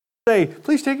Say,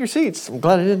 please take your seats. I'm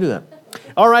glad I didn't do that.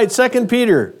 All right, 2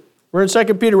 Peter. We're in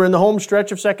 2 Peter. We're in the home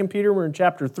stretch of 2 Peter. We're in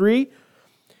chapter 3,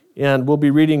 and we'll be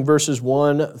reading verses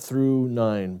 1 through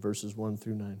 9. Verses 1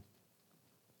 through 9.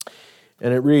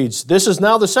 And it reads, "This is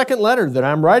now the second letter that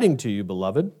I'm writing to you,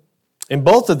 beloved. In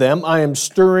both of them, I am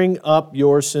stirring up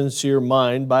your sincere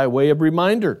mind by way of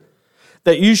reminder,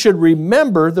 that you should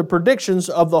remember the predictions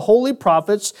of the holy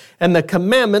prophets and the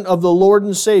commandment of the Lord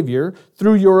and Savior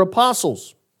through your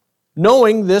apostles.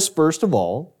 Knowing this, first of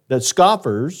all, that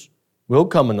scoffers will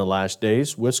come in the last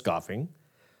days with scoffing,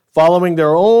 following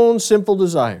their own sinful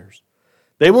desires.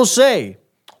 They will say,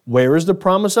 'Where is the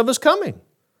promise of his coming?'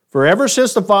 For ever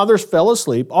since the fathers fell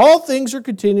asleep, all things are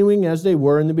continuing as they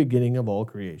were in the beginning of all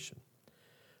creation.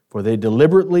 For they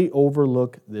deliberately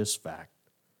overlook this fact,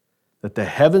 that the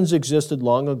heavens existed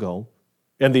long ago,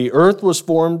 and the earth was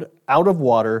formed out of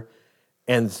water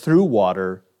and through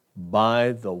water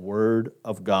by the word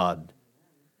of God.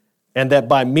 And that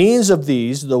by means of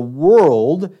these, the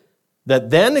world that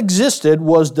then existed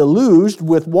was deluged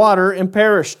with water and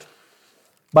perished.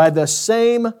 By the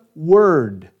same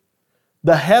word,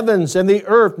 the heavens and the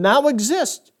earth now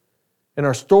exist and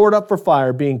are stored up for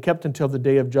fire, being kept until the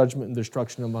day of judgment and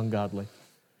destruction of ungodly.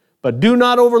 But do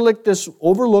not overlook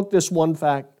this one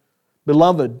fact,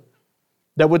 beloved,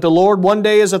 that with the Lord 1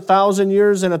 day is 1,000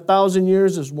 years, and 1,000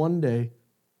 years is 1 day.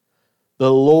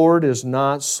 The Lord is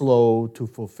not slow to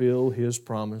fulfill His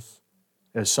promise,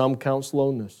 as some count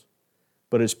slowness,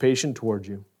 but is patient toward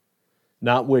you,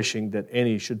 not wishing that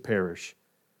any should perish,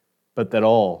 but that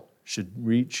all should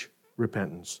reach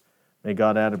repentance." May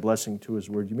God add a blessing to His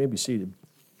word. You may be seated.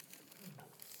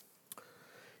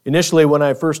 Initially, when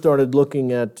I first started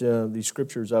looking at these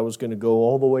scriptures, I was going to go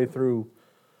all the way through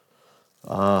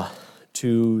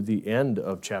to the end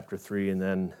of chapter 3, and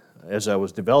then as I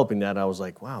was developing that, I was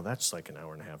like, wow, that's like an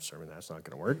hour and a half sermon. That's not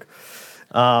going to work.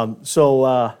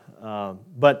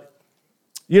 But,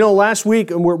 you know, last week,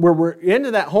 and we're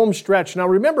into that home stretch. Now,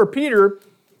 remember, Peter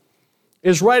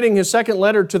is writing his second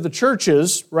letter to the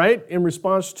churches, right, in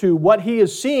response to what he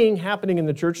is seeing happening in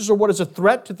the churches, or what is a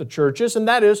threat to the churches, and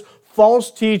that is false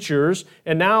teachers.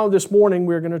 And now this morning,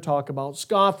 we're going to talk about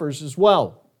scoffers as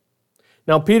well.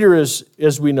 Now, Peter is,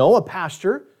 as we know, a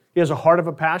pastor. He has a heart of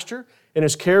a pastor, and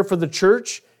his care for the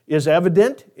church is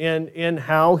evident in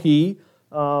how he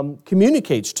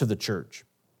communicates to the church.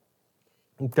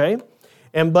 Okay?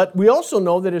 But we also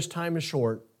know that his time is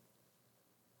short,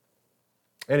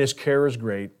 and his care is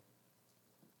great,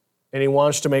 and he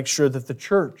wants to make sure that the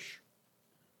church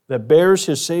that bears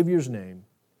his Savior's name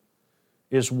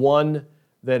is one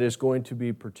that is going to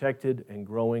be protected and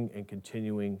growing and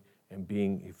continuing and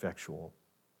being effectual.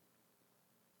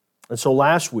 And so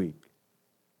last week,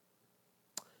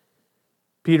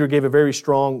 Peter gave a very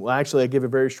strong, I gave a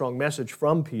very strong message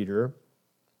from Peter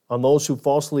on those who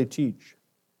falsely teach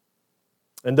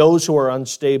and those who are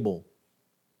unstable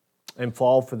and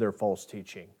fall for their false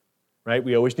teaching, right?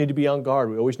 We always need to be on guard.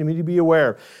 We always need to be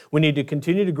aware. We need to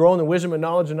continue to grow in the wisdom and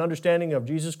knowledge and understanding of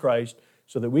Jesus Christ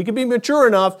so that we can be mature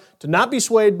enough to not be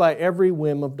swayed by every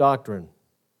whim of doctrine.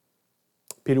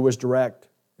 Peter was direct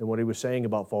in what he was saying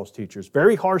about false teachers.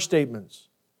 Very harsh statements,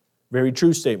 very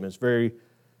true statements, very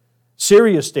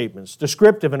serious statements,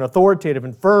 descriptive and authoritative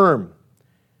and firm.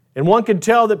 And one can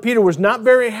tell that Peter was not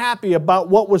very happy about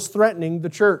what was threatening the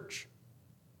church.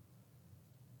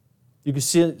 You could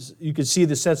see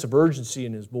the sense of urgency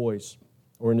in his voice,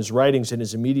 or in his writings, in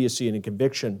his immediacy and in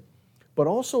conviction, but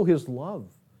also his love,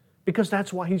 because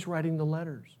that's why he's writing the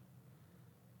letters.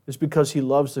 It's because he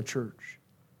loves the church.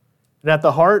 And at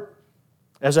the heart,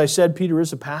 as I said, Peter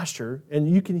is a pastor, and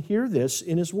you can hear this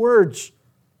in his words.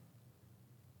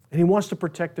 And he wants to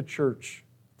protect the church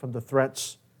from the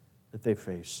threats that they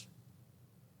face.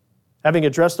 Having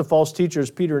addressed the false teachers,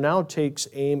 Peter now takes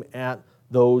aim at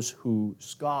those who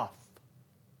scoff.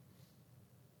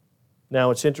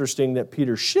 Now, it's interesting that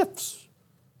Peter shifts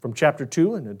from chapter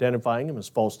 2 and identifying them as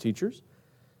false teachers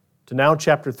to now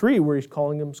chapter 3 where he's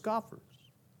calling them scoffers.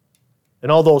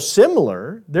 And although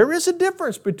similar, there is a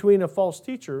difference between a false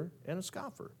teacher and a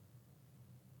scoffer.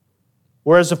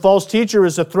 Whereas a false teacher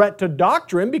is a threat to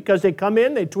doctrine because they come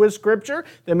in, they twist Scripture,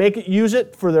 they use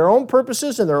it for their own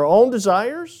purposes and their own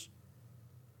desires.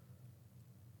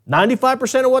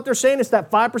 95% of what they're saying is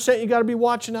that 5% you got to be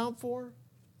watching out for.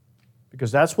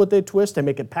 Because that's what they twist. They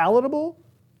make it palatable,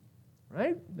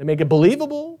 right? They make it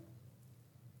believable.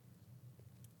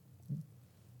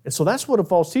 And so that's what a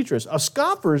false teacher is. A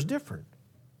scoffer is different.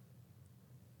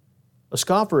 A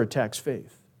scoffer attacks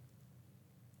faith.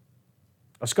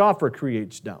 A scoffer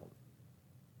creates doubt.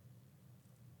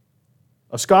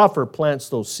 A scoffer plants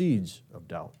those seeds of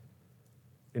doubt.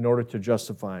 in order to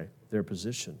justify their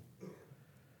position.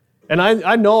 And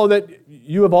I know that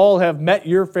you have met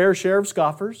your fair share of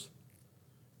scoffers,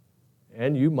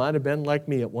 and you might have been like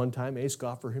me at one time, a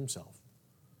scoffer himself.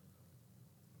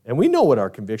 And we know what our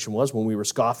conviction was when we were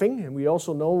scoffing, and we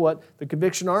also know what the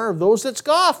conviction are of those that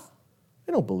scoff.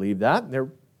 They don't believe that.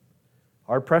 They're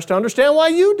hard-pressed to understand why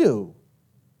you do.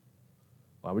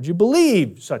 Why would you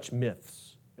believe such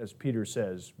myths, as Peter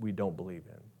says we don't believe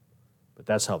in? But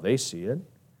that's how they see it.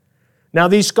 Now,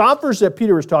 these scoffers that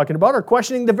Peter is talking about are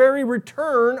questioning the very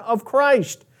return of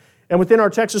Christ. And within our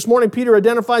text this morning, Peter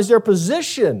identifies their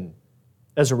position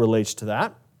as it relates to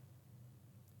that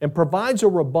and provides a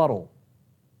rebuttal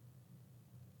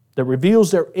that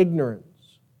reveals their ignorance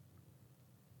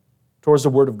towards the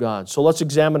Word of God. So let's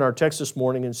examine our text this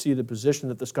morning and see the position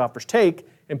that the scoffers take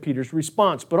and Peter's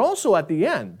response. But also at the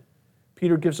end,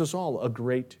 Peter gives us all a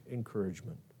great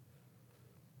encouragement.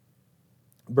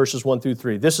 Verses 1 through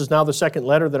 3. This is now the second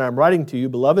letter that I'm writing to you,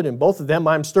 beloved. In both of them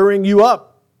I'm stirring you up.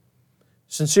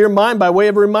 Sincere mind by way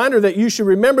of a reminder that you should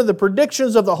remember the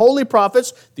predictions of the holy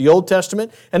prophets, the Old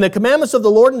Testament, and the commandments of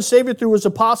the Lord and Savior through His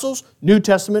apostles, New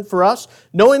Testament for us.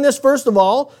 Knowing this, first of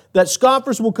all, that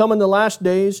scoffers will come in the last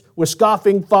days with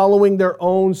scoffing, following their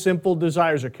own sinful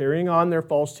desires. They're carrying on their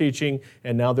false teaching,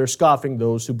 and now they're scoffing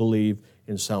those who believe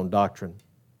in sound doctrine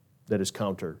that is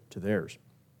counter to theirs.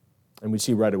 And we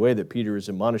see right away that Peter is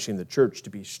admonishing the church to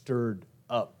be stirred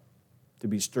up. To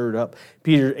be stirred up.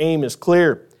 Peter's aim is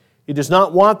clear. He does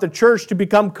not want the church to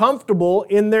become comfortable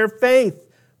in their faith,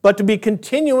 but to be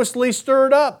continuously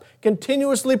stirred up,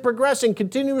 continuously progressing,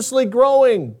 continuously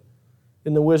growing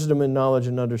in the wisdom and knowledge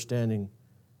and understanding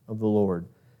of the Lord.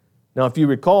 Now, if you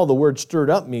recall, the word stirred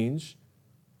up means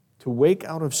to wake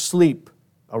out of sleep,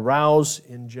 arouse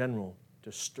in general,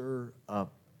 to stir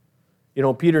up. You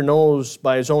know, Peter knows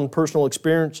by his own personal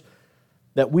experience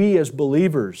that we as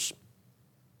believers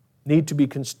need to be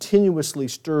continuously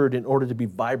stirred in order to be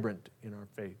vibrant in our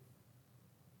faith.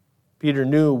 Peter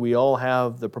knew we all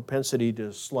have the propensity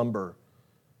to slumber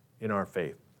in our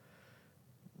faith,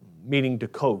 meaning to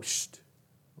coast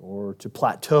or to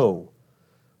plateau.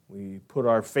 We put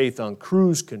our faith on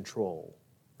cruise control,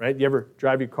 right? You ever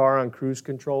drive your car on cruise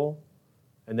control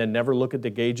and then never look at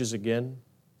the gauges again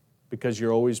because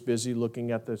you're always busy looking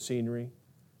at the scenery,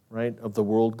 right, of the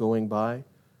world going by?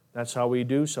 That's how we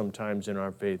do sometimes in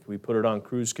our faith. We put it on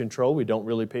cruise control. We don't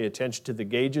really pay attention to the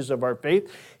gauges of our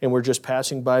faith, and we're just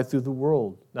passing by through the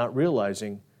world, not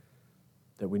realizing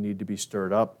that we need to be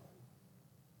stirred up.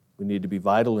 We need to be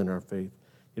vital in our faith.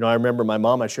 You know, I remember my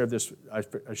mom, I shared this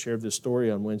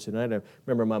story on Wednesday night. I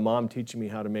remember my mom teaching me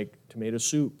how to make tomato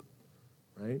soup,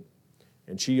 right?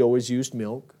 And she always used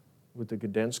milk with a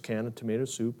condensed can of tomato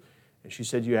soup, and she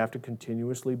said you have to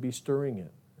continuously be stirring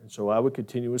it. And so I would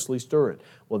continuously stir it.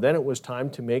 Well, then it was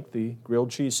time to make the grilled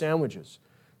cheese sandwiches.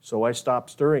 So I stopped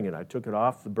stirring it. I took it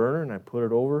off the burner and I put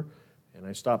it over, and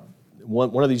I stopped.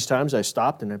 One of these times I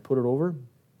stopped and I put it over,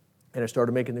 and I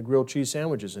started making the grilled cheese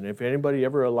sandwiches. And if anybody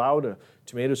ever allowed a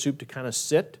tomato soup to kind of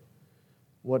sit,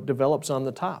 what develops on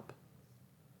the top?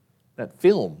 That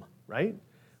film, right?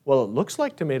 Well, it looks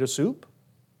like tomato soup,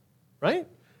 right?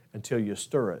 Until you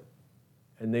stir it.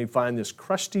 And they find this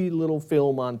crusty little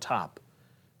film on top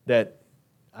that,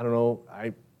 I don't know,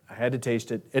 I had to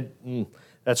taste it.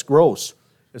 That's gross.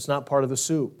 It's not part of the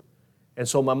soup. And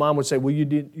so my mom would say, well,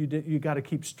 you got to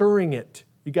keep stirring it.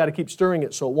 You got to keep stirring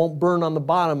it so it won't burn on the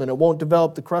bottom and it won't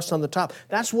develop the crust on the top.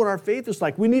 That's what our faith is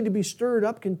like. We need to be stirred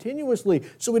up continuously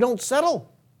so we don't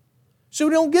settle. So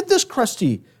we don't get this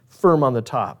crusty firm on the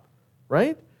top,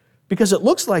 right? Because it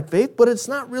looks like faith, but it's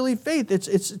not really faith.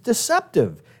 It's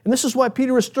deceptive. And this is why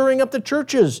Peter is stirring up the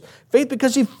churches. Faith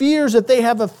because he fears that they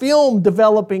have a film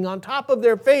developing on top of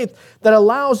their faith that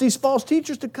allows these false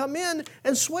teachers to come in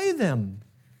and sway them.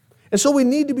 And so we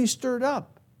need to be stirred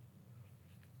up.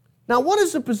 Now, what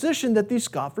is the position that these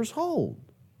scoffers hold?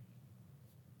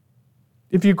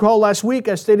 If you recall last week,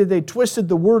 I stated they twisted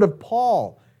the word of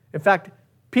Paul. In fact,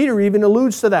 Peter even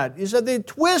alludes to that. He said they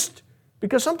twist,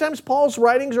 because sometimes Paul's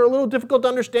writings are a little difficult to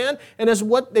understand, and as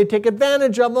what they take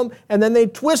advantage of them, and then they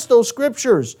twist those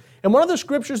scriptures. And one of the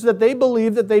scriptures that they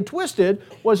believe that they twisted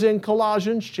was in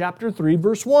Colossians chapter 3,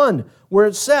 verse 1, where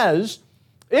it says,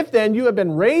 if then you have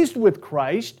been raised with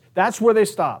Christ, that's where they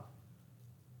stop.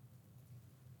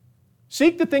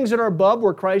 Seek the things that are above,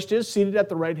 where Christ is seated at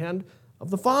the right hand of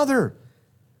the Father.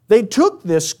 They took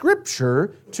this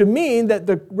scripture to mean that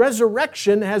the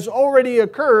resurrection has already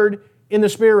occurred in the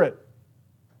Spirit.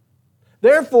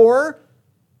 Therefore,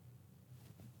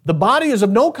 the body is of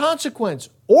no consequence,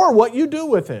 or what you do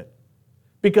with it,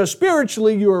 because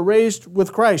spiritually you are raised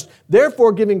with Christ.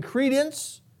 Therefore, giving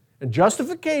credence and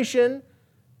justification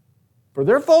for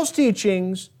their false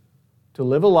teachings to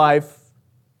live a life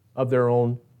of their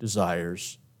own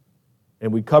desires.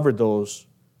 And we covered those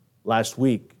last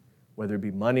week, whether it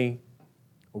be money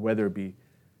or whether it be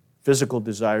physical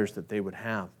desires that they would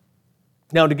have.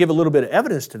 Now, to give a little bit of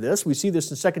evidence to this, we see this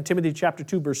in 2 Timothy chapter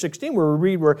 2, verse 16, where we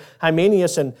read where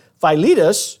Hymenaeus and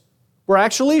Philetus were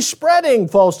actually spreading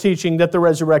false teaching that the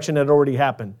resurrection had already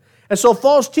happened. And so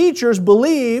false teachers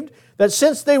believed that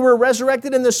since they were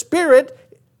resurrected in the Spirit,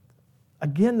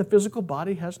 again, the physical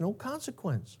body has no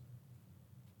consequence.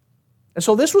 And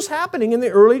so this was happening in the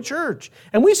early church.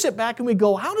 And we sit back and we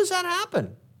go, how does that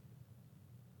happen?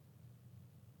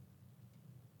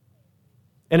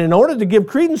 And in order to give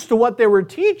credence to what they were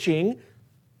teaching,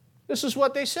 this is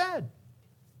what they said.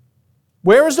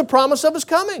 Where is the promise of His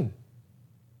coming?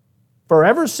 For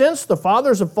ever since the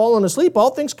fathers have fallen asleep, all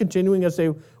things continuing as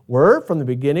they were from the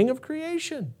beginning of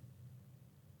creation.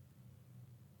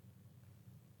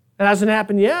 It hasn't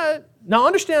happened yet. Now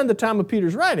understand the time of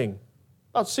Peter's writing.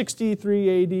 About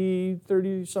 63 AD,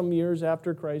 30-some years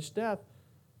after Christ's death.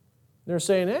 They're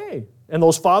saying, hey, and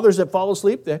those fathers that fall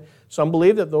asleep, some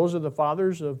believe that those are the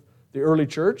fathers of the early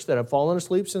church that have fallen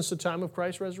asleep since the time of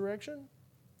Christ's resurrection.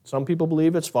 Some people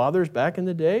believe it's fathers back in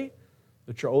the day,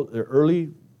 the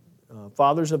early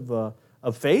fathers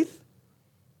of faith.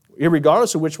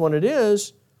 Irregardless of which one it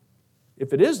is,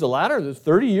 if it is the latter, the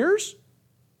 30 years,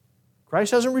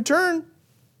 Christ hasn't returned.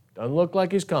 Doesn't look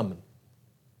like He's coming.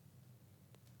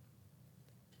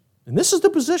 And this is the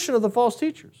position of the false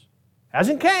teachers.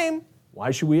 Hasn't came.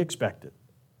 Why should we expect it?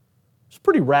 It's a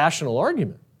pretty rational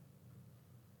argument.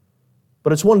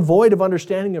 But it's one void of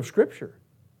understanding of Scripture.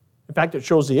 In fact, it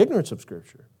shows the ignorance of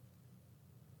Scripture.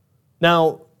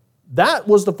 Now, that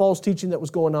was the false teaching that was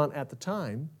going on at the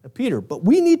time of Peter. But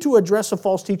we need to address a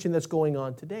false teaching that's going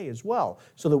on today as well,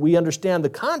 so that we understand the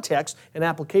context and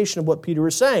application of what Peter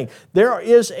is saying. There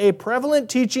is a prevalent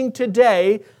teaching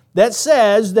today that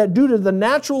says that due to the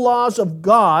natural laws of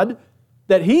God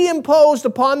that He imposed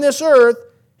upon this earth,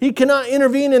 He cannot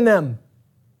intervene in them.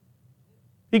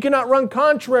 He cannot run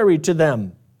contrary to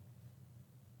them.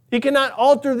 He cannot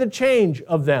alter the change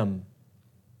of them.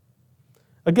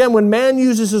 Again, when man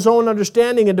uses his own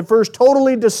understanding and defers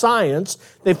totally to science,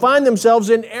 they find themselves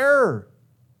in error.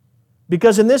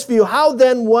 Because in this view, how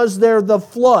then was there the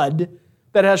flood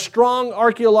that has strong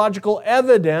archaeological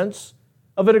evidence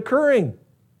of it occurring?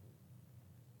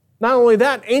 Not only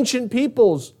that, ancient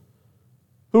peoples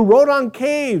who wrote on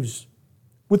caves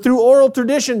through oral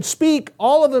tradition speak,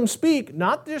 all of them speak,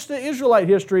 not just the Israelite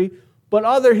history, but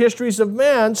other histories of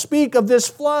man, speak of this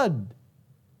flood.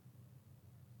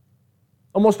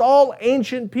 Almost all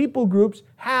ancient people groups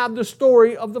have the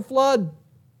story of the flood.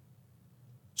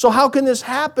 So how can this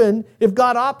happen if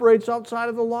God operates outside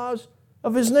of the laws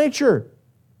of His nature?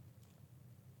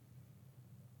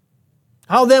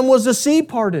 How then was the sea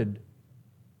parted?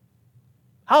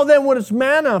 How then was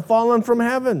manna fallen from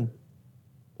heaven?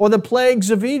 Or the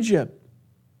plagues of Egypt?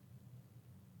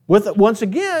 Once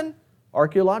again,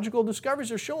 archaeological discoveries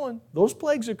are showing those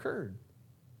plagues occurred.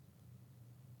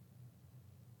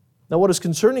 Now, what is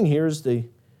concerning here is the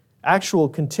actual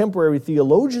contemporary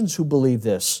theologians who believe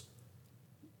this,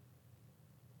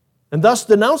 and thus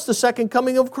denounce the second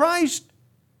coming of Christ.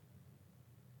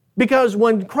 Because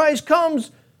when Christ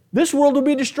comes, this world will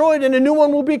be destroyed and a new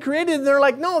one will be created. And they're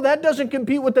like, no, that doesn't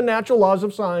compete with the natural laws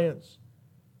of science.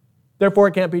 Therefore,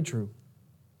 it can't be true.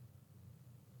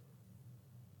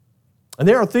 And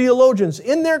there are theologians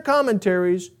in their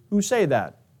commentaries who say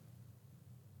that.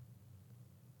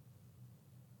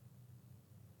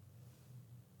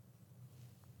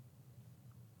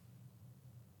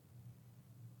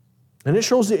 And it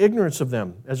shows the ignorance of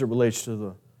them as it relates to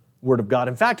the Word of God.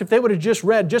 In fact, if they would have just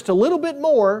read just a little bit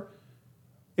more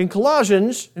in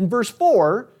Colossians, in verse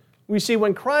 4, we see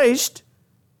when Christ,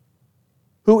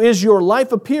 who is your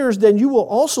life, appears, then you will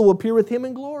also appear with Him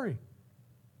in glory.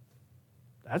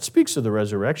 That speaks of the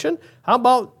resurrection. How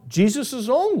about Jesus'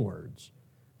 own words?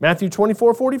 Matthew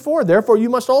 24:44, therefore you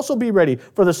must also be ready,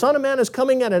 for the Son of Man is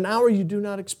coming at an hour you do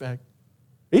not expect.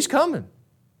 He's coming.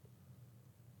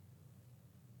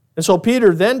 And so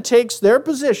Peter then takes their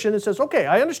position and says, okay,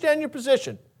 I understand your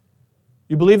position.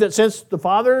 You believe that since the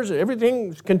fathers,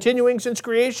 everything's continuing since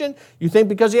creation, you think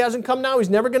because He hasn't come now, He's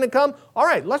never going to come? All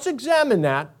right, let's examine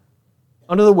that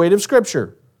under the weight of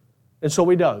Scripture. And so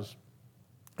He does.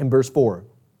 In verse 4,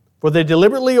 for they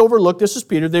deliberately overlooked, this is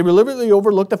Peter, they deliberately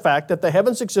overlooked the fact that the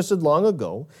heavens existed long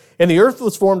ago, and the earth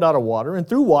was formed out of water, and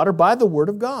through water by the Word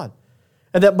of God.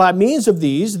 And that by means of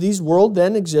these world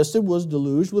then existed, was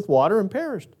deluged with water and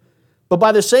perished. But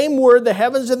by the same word, the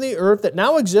heavens and the earth that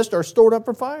now exist are stored up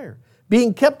for fire,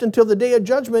 being kept until the day of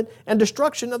judgment and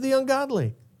destruction of the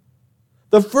ungodly.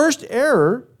 The first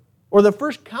error, or the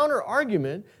first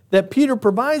counter-argument that Peter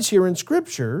provides here in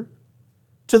Scripture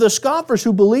to the scoffers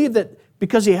who believe that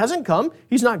because he hasn't come,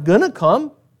 he's not going to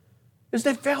come, is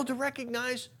they fail to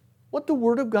recognize what the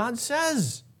Word of God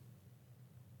says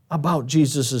about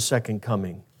Jesus' second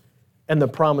coming and the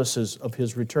promises of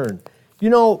His return. You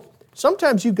know,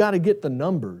 sometimes you've got to get the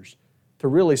numbers to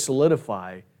really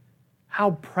solidify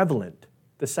how prevalent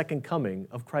the second coming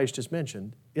of Christ is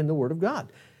mentioned in the Word of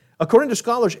God. According to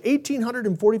scholars,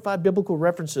 1,845 biblical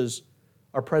references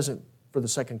are present for the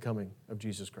second coming of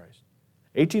Jesus Christ.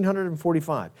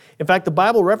 1,845. In fact, the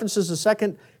Bible references the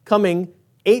second coming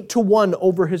 8-1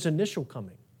 over His initial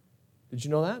coming. Did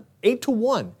you know that?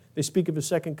 8-1, they speak of His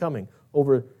second coming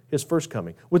over His first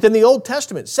coming. Within the Old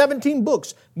Testament, 17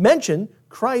 books mention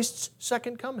Christ's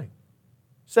second coming.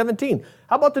 17.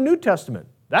 How about the New Testament?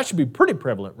 That should be pretty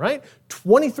prevalent, right?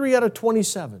 23 out of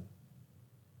 27.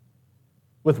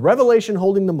 With Revelation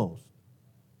holding the most.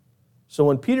 So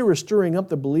when Peter is stirring up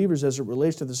the believers as it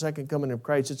relates to the second coming of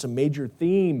Christ, it's a major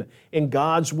theme in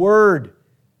God's Word.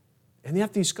 And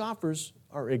yet these scoffers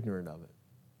are ignorant of it.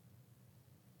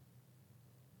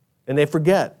 And they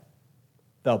forget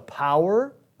the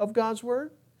power of God's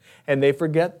Word, and they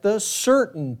forget the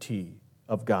certainty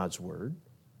of God's Word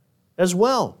as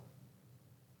well.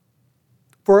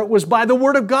 For it was by the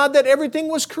Word of God that everything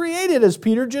was created, as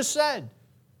Peter just said.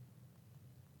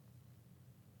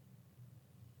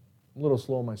 I'm a little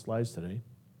slow on my slides today.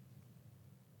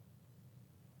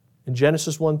 In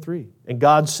Genesis 1:3, and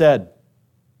God said,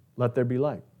 "Let there be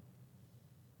light."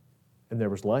 And there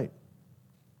was light.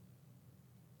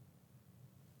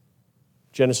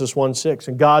 Genesis 1:6,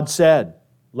 and God said,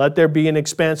 "Let there be an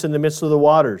expanse in the midst of the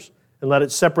waters, and let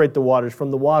it separate the waters from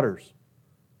the waters."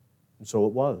 And so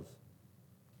it was.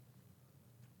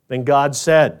 Then God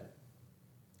said,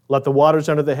 "Let the waters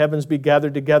under the heavens be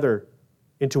gathered together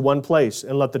into one place,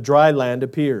 and let the dry land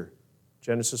appear."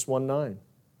 Genesis 1:9.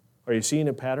 Are you seeing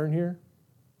a pattern here?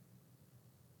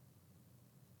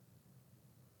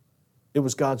 It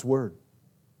was God's Word.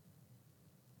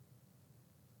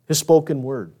 His spoken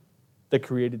Word that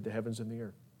created the heavens and the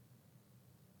earth.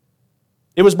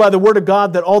 It was by the Word of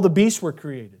God that all the beasts were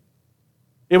created.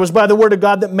 It was by the Word of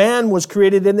God that man was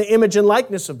created in the image and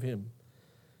likeness of Him.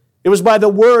 It was by the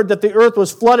Word that the earth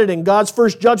was flooded in God's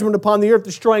first judgment upon the earth,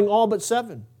 destroying all but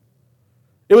 7.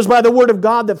 It was by the Word of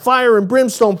God that fire and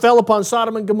brimstone fell upon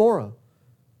Sodom and Gomorrah.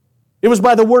 It was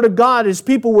by the Word of God His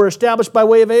people were established by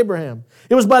way of Abraham.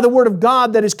 It was by the Word of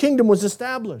God that His kingdom was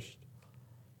established.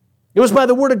 It was by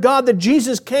the Word of God that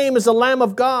Jesus came as the Lamb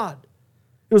of God.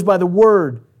 It was by the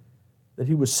Word that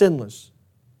He was sinless,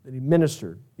 that He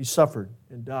ministered, He suffered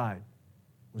and died,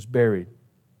 was buried,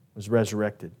 was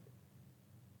resurrected,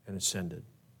 and ascended.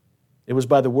 It was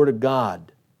by the Word of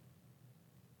God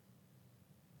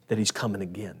that He's coming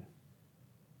again.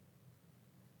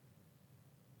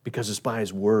 Because it's by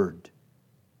His Word.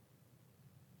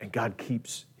 And God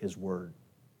keeps His Word.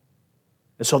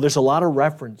 And so there's a lot of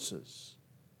references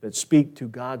that speak to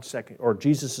God's second, or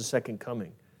Jesus' second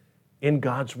coming in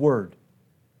God's Word.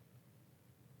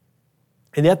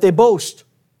 And yet they boast,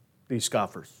 these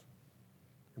scoffers.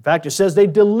 In fact, it says they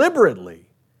deliberately,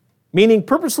 meaning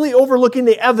purposely overlooking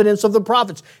the evidence of the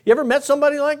prophets. You ever met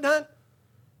somebody like that?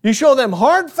 You show them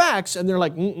hard facts and they're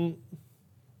like,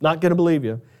 not going to believe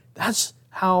you. That's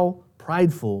how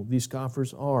prideful these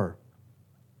scoffers are.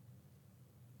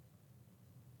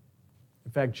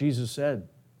 In fact, Jesus said,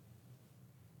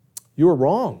 "You are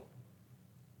wrong,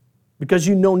 because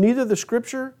you know neither the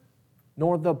Scripture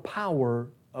nor the power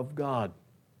of God."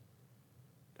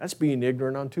 That's being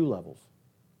ignorant on 2 levels.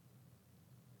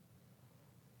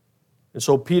 And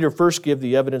so Peter first gives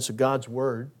the evidence of God's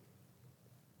Word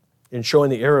in showing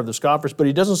the error of the scoffers, but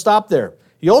he doesn't stop there.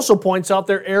 He also points out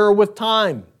their error with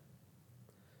time.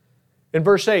 In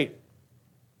verse 8,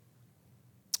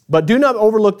 "But do not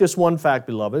overlook this one fact,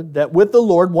 beloved, that with the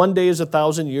Lord 1 day is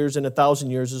 1,000 years, and 1,000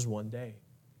 years is 1 day."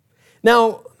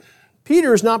 Now,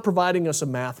 Peter is not providing us a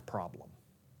math problem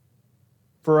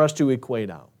for us to equate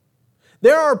out.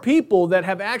 There are people that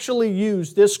have actually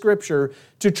used this Scripture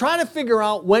to try to figure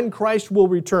out when Christ will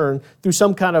return through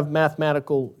some kind of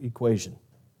mathematical equation.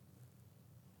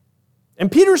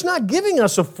 And Peter's not giving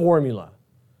us a formula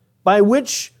by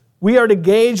which we are to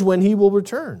gauge when He will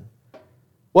return.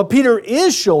 What Peter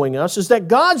is showing us is that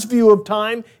God's view of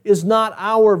time is not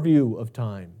our view of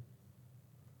time.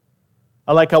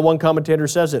 I like how one commentator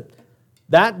says it.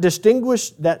 That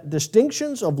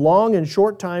distinctions of long and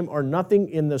short time are nothing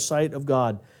in the sight of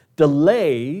God.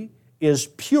 Delay is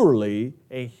purely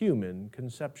a human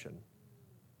conception.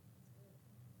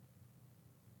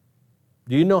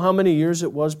 Do you know how many years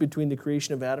it was between the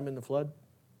creation of Adam and the flood?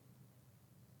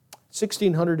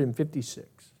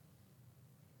 1,656.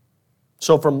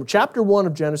 So from chapter 1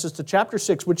 of Genesis to chapter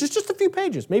 6, which is just a few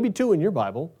pages, maybe 2 in your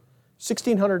Bible,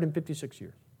 1,656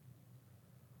 years.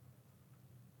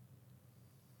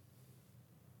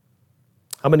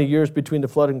 How many years between the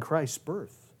flood and Christ's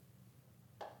birth?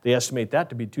 They estimate that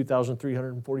to be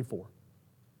 2,344.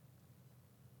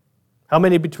 How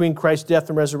many between Christ's death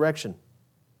and resurrection?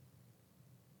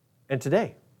 And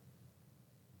today?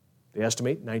 They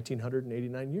estimate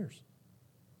 1,989 years.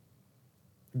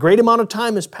 A great amount of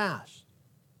time has passed.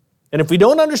 And if we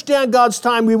don't understand God's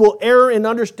time, we will err in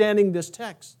understanding this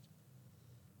text.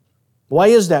 Why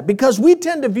is that? Because we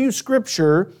tend to view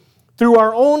Scripture through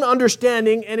our own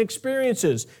understanding and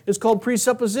experiences. It's called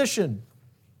presupposition.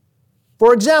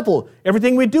 For example,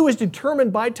 everything we do is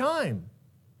determined by time.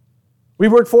 We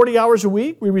work 40 hours a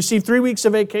week. We receive 3 weeks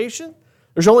of vacation.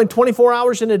 There's only 24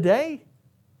 hours in a day.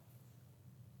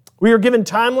 We are given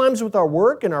timelines with our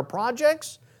work and our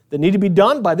projects that need to be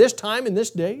done by this time and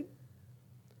this date.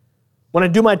 When I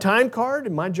do my time card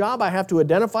in my job, I have to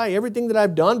identify everything that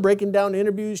I've done, breaking down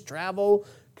interviews, travel,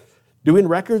 doing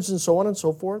records and so on and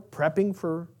so forth, prepping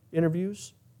for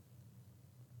interviews.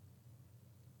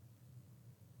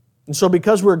 And so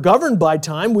because we're governed by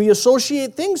time, we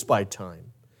associate things by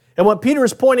time. And what Peter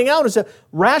is pointing out is that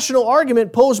rational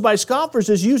argument posed by scoffers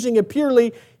is using a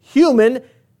purely human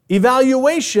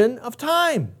evaluation of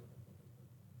time.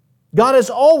 God has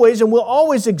always and will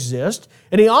always exist,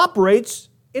 and He operates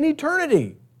in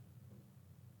eternity,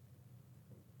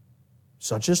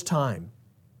 such as time.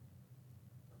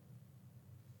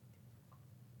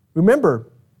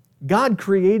 Remember, God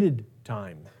created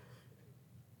time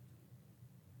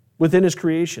within His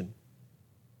creation.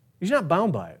 He's not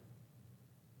bound by it.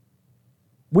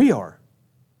 We are.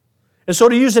 And so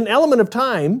to use an element of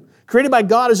time created by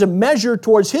God as a measure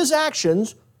towards His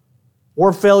actions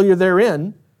or failure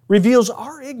therein reveals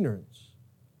our ignorance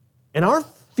and our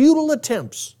futile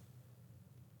attempts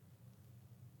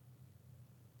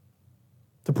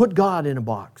to put God in a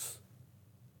box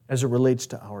as it relates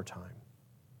to our time.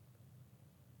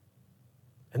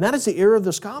 And that is the error of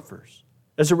the scoffers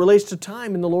as it relates to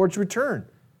time in the Lord's return.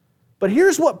 But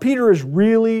here's what Peter is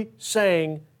really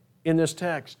saying in this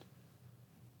text.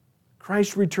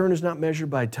 Christ's return is not measured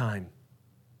by time,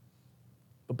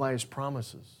 but by His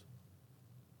promises.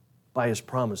 By His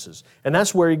promises. And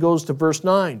that's where he goes to verse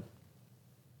 9.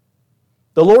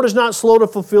 The Lord is not slow to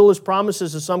fulfill His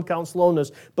promises, as some count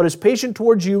slowness, but is patient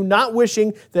towards you, not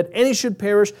wishing that any should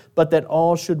perish, but that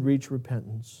all should reach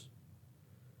repentance.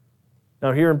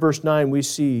 Now here in verse 9, we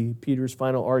see Peter's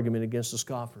final argument against the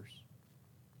scoffers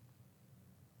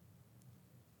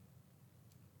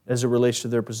as it relates to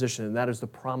their position, and that is the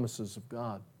promises of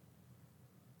God.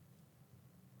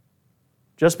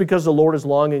 Just because the Lord is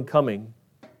long in coming,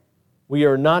 we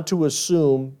are not to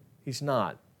assume He's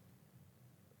not.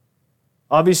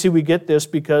 Obviously, we get this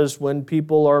because when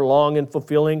people are long in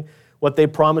fulfilling what they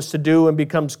promise to do and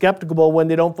become skeptical when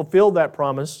they don't fulfill that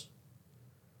promise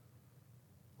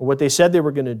or what they said they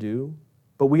were going to do,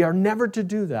 but we are never to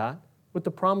do that with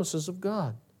the promises of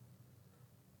God.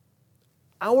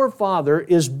 Our Father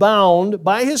is bound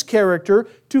by His character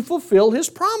to fulfill His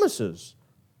promises.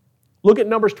 Look at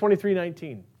Numbers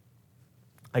 23:19.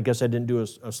 I guess I didn't do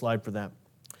a slide for that.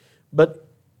 But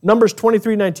Numbers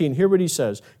 23:19, hear what he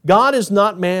says. God is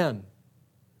not man,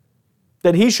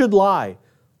 that He should lie,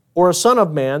 or a son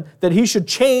of man, that He should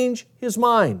change His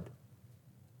mind.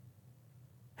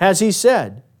 Has He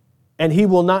said, and He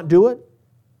will not do it?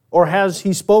 Or has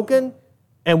He spoken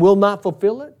and will not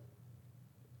fulfill it?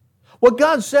 What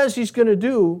God says He's going to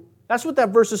do, that's what that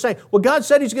verse is saying. What God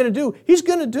said He's going to do, He's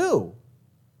going to do.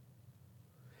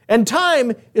 And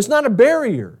time is not a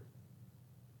barrier.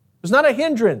 It's not a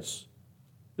hindrance.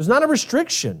 It's not a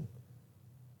restriction.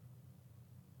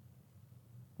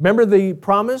 Remember the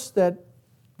promise that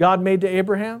God made to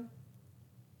Abraham?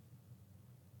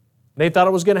 They thought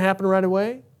it was going to happen right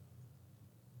away.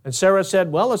 And Sarah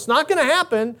said, well, it's not going to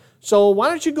happen, so why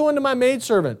don't you go into my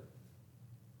maidservant?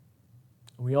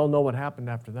 And we all know what happened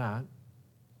after that.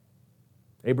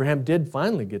 Abraham did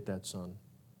finally get that son.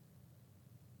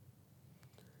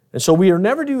 And so we are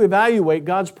never to evaluate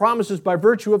God's promises by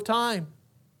virtue of time.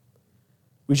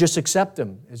 We just accept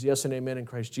them as yes and amen in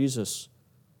Christ Jesus.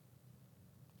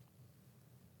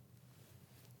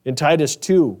 In Titus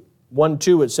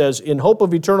 2:1-2, it says, in hope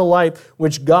of eternal life,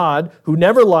 which God, who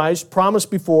never lies, promised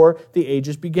before the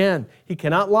ages began. He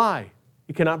cannot lie.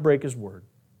 He cannot break His word.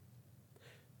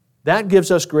 That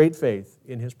gives us great faith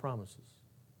in His promises.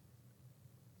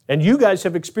 And you guys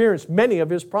have experienced many of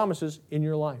His promises in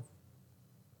your life.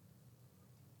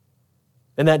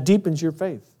 And that deepens your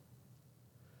faith.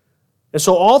 And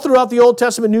so all throughout the Old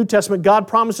Testament, New Testament, God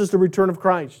promises the return of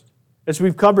Christ, as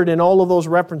we've covered in all of those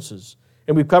references,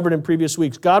 and we've covered in previous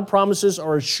weeks. God promises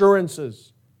are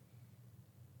assurances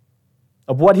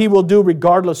of what He will do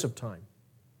regardless of time.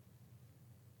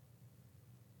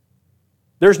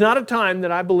 There's not a time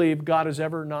that I believe God has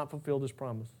ever not fulfilled His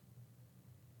promise.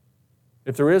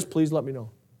 If there is, please let me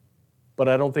know. But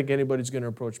I don't think anybody's going to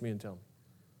approach me and tell me.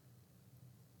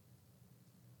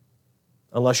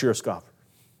 Unless you're a scoffer.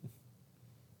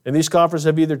 And these scoffers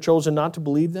have either chosen not to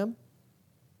believe them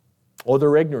or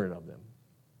they're ignorant of them.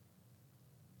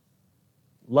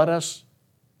 Let us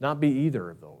not be either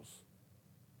of those.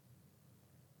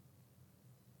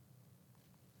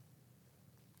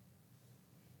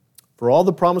 For all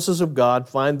the promises of God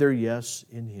find their yes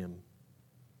in Him.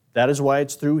 That is why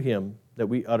it's through Him that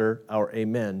we utter our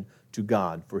amen to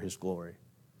God for His glory.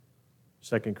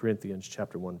 2 Corinthians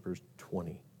chapter 1, verse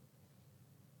 20.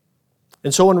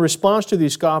 And so in response to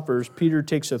these scoffers, Peter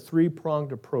takes a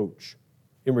three-pronged approach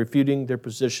in refuting their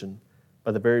position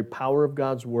by the very power of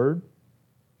God's Word,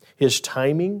 His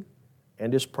timing,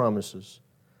 and His promises.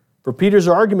 For Peter's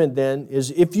argument then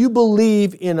is if you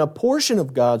believe in a portion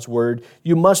of God's Word,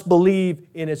 you must believe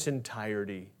in its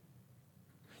entirety.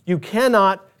 You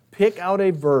cannot pick out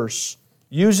a verse,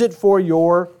 use it for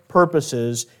your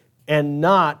purposes, and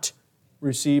not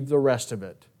receive the rest of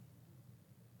it.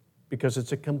 Because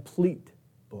it's a complete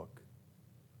book.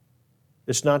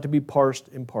 It's not to be parsed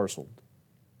and parceled.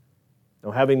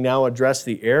 Now, having now addressed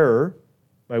the error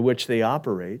by which they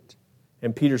operate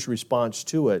and Peter's response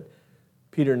to it,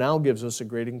 Peter now gives us a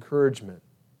great encouragement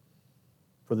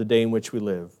for the day in which we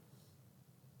live.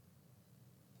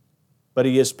 But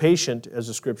he is patient, as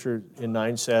the scripture in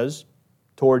 9 says,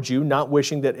 towards you, not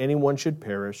wishing that anyone should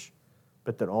perish,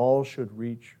 but that all should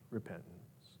reach repentance.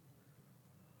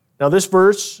 Now, this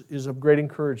verse is of great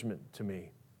encouragement to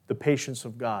me, the patience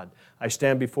of God. I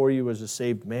stand before you as a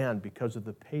saved man because of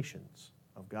the patience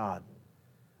of God.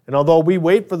 And although we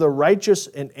wait for the righteous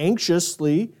and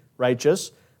anxiously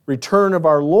righteous return of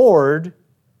our Lord,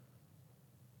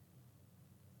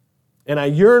 and I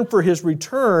yearn for His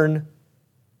return,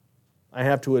 I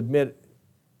have to admit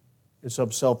it's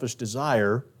of selfish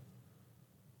desire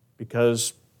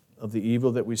because of the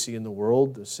evil that we see in the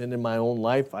world, the sin in my own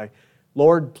life.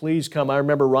 Lord, please come. I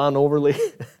remember Ron Overly.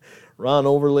 Ron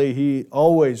Overly, he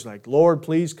always like, Lord,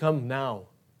 please come now.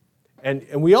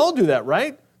 And we all do that,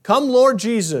 right? Come, Lord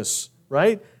Jesus,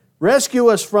 right? Rescue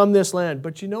us from this land.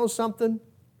 But you know something?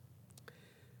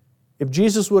 If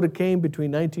Jesus would have came between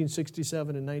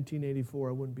 1967 and 1984,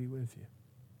 I wouldn't be with you.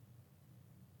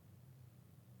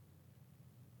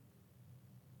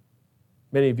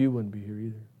 Many of you wouldn't be here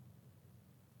either.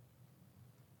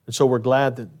 And so we're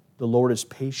glad that the Lord is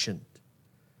patient,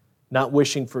 not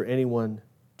wishing for anyone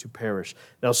to perish.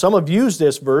 Now, some have used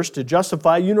this verse to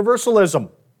justify universalism,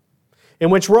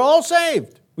 in which we're all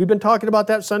saved. We've been talking about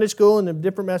that in Sunday school and in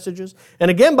different messages.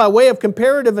 And again, by way of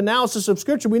comparative analysis of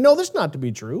Scripture, we know this not to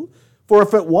be true. For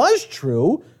if it was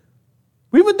true,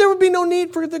 there would be no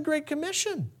need for the Great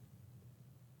Commission.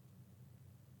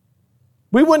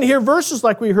 We wouldn't hear verses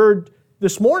like we heard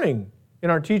this morning in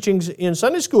our teachings in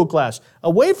Sunday school class.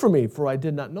 Away from me, for I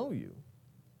did not know you.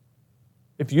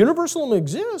 If universalism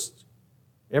exists,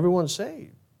 everyone's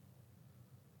saved.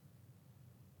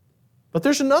 But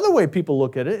there's another way people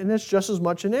look at it, and it's just as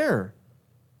much an error.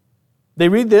 They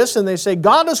read this and they say,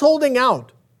 God is holding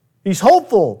out. He's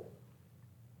hopeful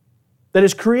that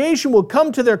His creation will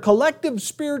come to their collective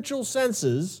spiritual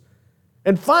senses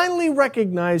and finally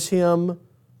recognize Him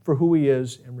for who He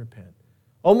is and repent.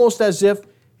 Almost as if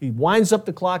He winds up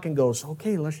the clock and goes,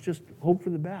 okay, let's just hope for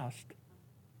the best.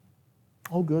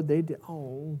 Oh, good, they did.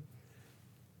 Oh.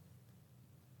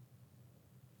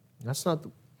 That's not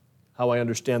how I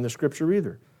understand the Scripture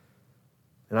either.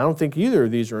 And I don't think either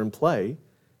of these are in play,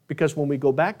 because when we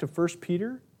go back to 1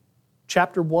 Peter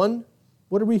chapter 1,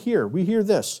 what do we hear? We hear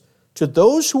this, to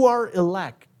those who are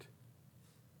elect.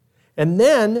 And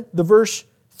then the verse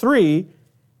 3,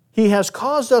 He has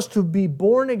caused us to be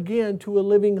born again to a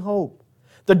living hope.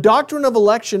 The doctrine of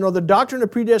election or the doctrine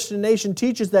of predestination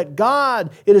teaches that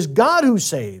it is God who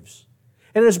saves.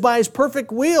 And it is by His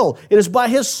perfect will, it is by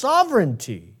His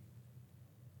sovereignty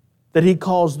that He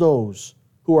calls those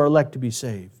who are elect to be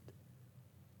saved.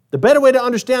 The better way to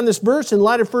understand this verse in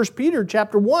light of 1 Peter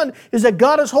chapter 1 is that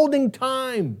God is holding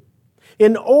time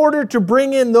in order to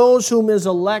bring in those who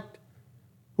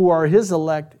are His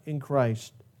elect in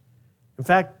Christ. In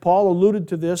fact, Paul alluded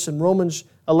to this in Romans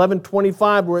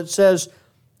 11:25, where it says,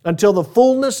 until the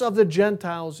fullness of the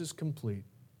Gentiles is complete.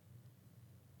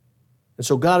 And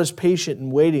so God is patient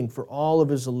and waiting for all of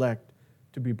His elect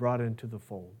to be brought into the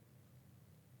fold.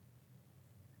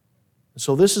 And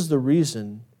so this is the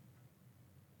reason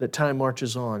that time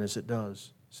marches on as it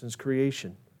does since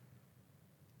creation.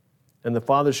 And the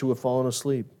fathers who have fallen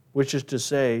asleep, which is to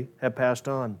say, have passed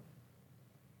on.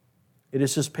 It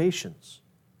is His patience.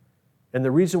 And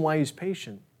the reason why He's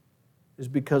patient is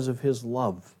because of His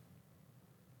love.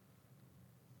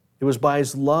 It was by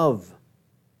His love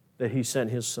that He sent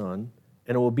His Son,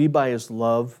 and it will be by His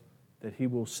love that He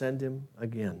will send Him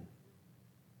again.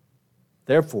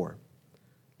 Therefore,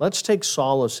 let's take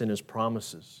solace in His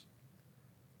promises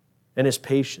and His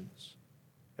patience,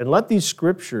 and let these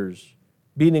scriptures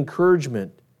be an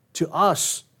encouragement to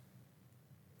us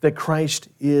that Christ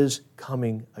is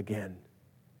coming again,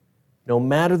 no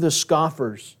matter the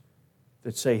scoffers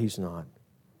that say He's not.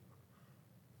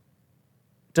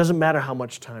 It doesn't matter how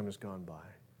much time has gone by.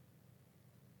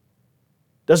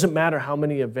 It doesn't matter how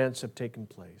many events have taken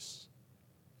place.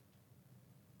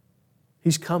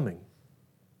 He's coming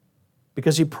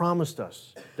because He promised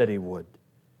us that He would.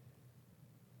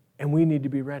 And we need to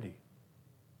be ready.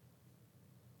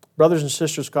 Brothers and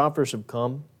sisters, scoffers have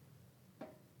come.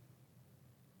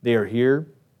 They are here.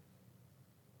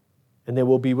 And they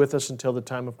will be with us until the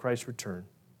time of Christ's return.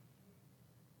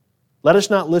 Let us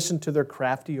not listen to their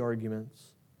crafty arguments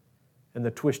and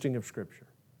the twisting of Scripture.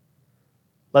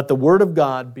 Let the Word of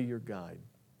God be your guide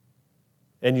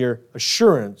and your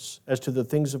assurance as to the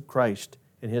things of Christ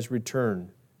and His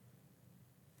return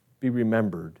be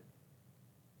remembered.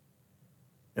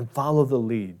 And follow the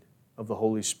lead of the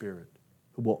Holy Spirit,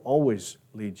 who will always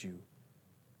lead you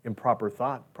in proper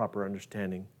thought, proper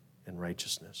understanding, and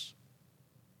righteousness.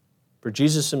 For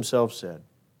Jesus Himself said,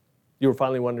 you were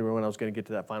finally wondering when I was going to get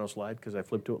to that final slide because I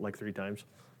flipped to it like 3 times.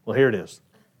 Well, here it is.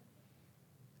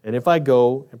 And if I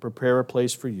go and prepare a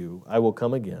place for you, I will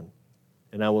come again,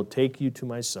 and I will take you to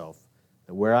myself,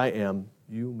 that where I am,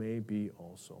 you may be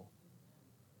also.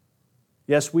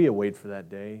 Yes, we await for that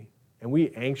day, and we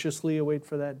anxiously await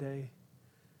for that day.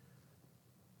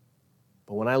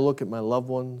 But when I look at my loved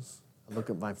ones, I look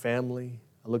at my family,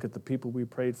 I look at the people we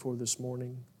prayed for this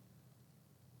morning,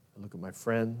 I look at my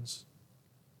friends,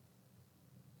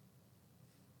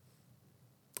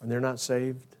 and they're not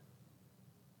saved.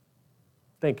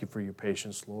 Thank you for your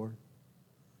patience, Lord.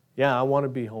 Yeah, I want to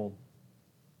be home.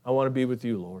 I want to be with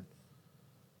you, Lord.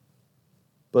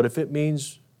 But if it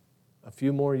means a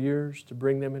few more years to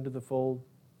bring them into the fold,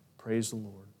 praise the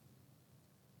Lord.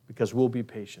 Because we'll be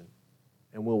patient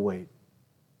and we'll wait.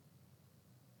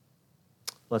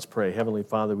 Let's pray. Heavenly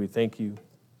Father, we thank you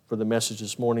for the message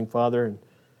this morning, Father. And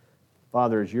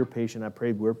Father, as you're patient, I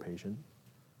pray we're patient.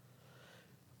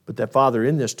 But that, Father,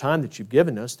 in this time that you've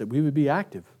given us, that we would be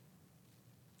active.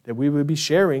 That we would be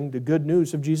sharing the good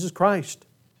news of Jesus Christ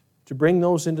to bring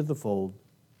those into the fold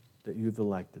that you've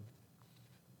elected.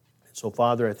 And so,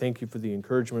 Father, I thank you for the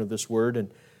encouragement of this word.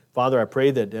 And, Father, I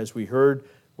pray that as we heard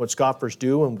what scoffers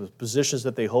do and the positions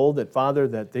that they hold, that, Father,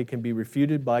 that they can be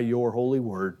refuted by your holy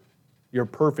word, your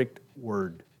perfect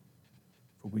word.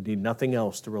 For we need nothing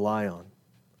else to rely on.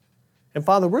 And,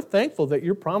 Father, we're thankful that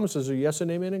your promises are yes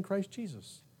and amen in Christ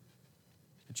Jesus.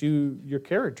 That your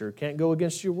character can't go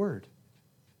against your word.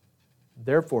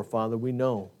 Therefore, Father, we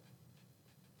know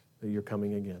that you're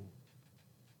coming again.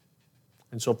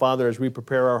 And so, Father, as we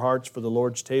prepare our hearts for the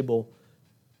Lord's table,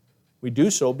 we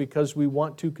do so because we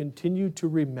want to continue to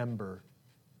remember,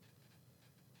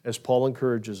 as Paul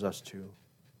encourages us to.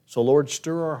 So, Lord,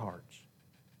 stir our hearts.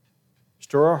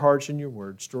 Stir our hearts in your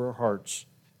word. Stir our hearts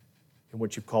in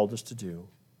what you've called us to do.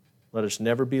 Let us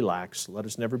never be lax. Let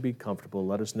us never be comfortable.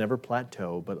 Let us never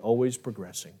plateau, but always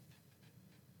progressing.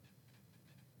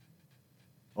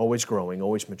 Always growing,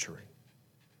 always maturing.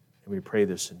 And we pray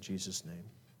this in Jesus' name.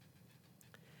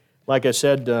 Like I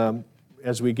said,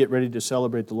 as we get ready to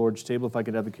celebrate the Lord's table, if I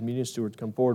could have the communion stewards come forward.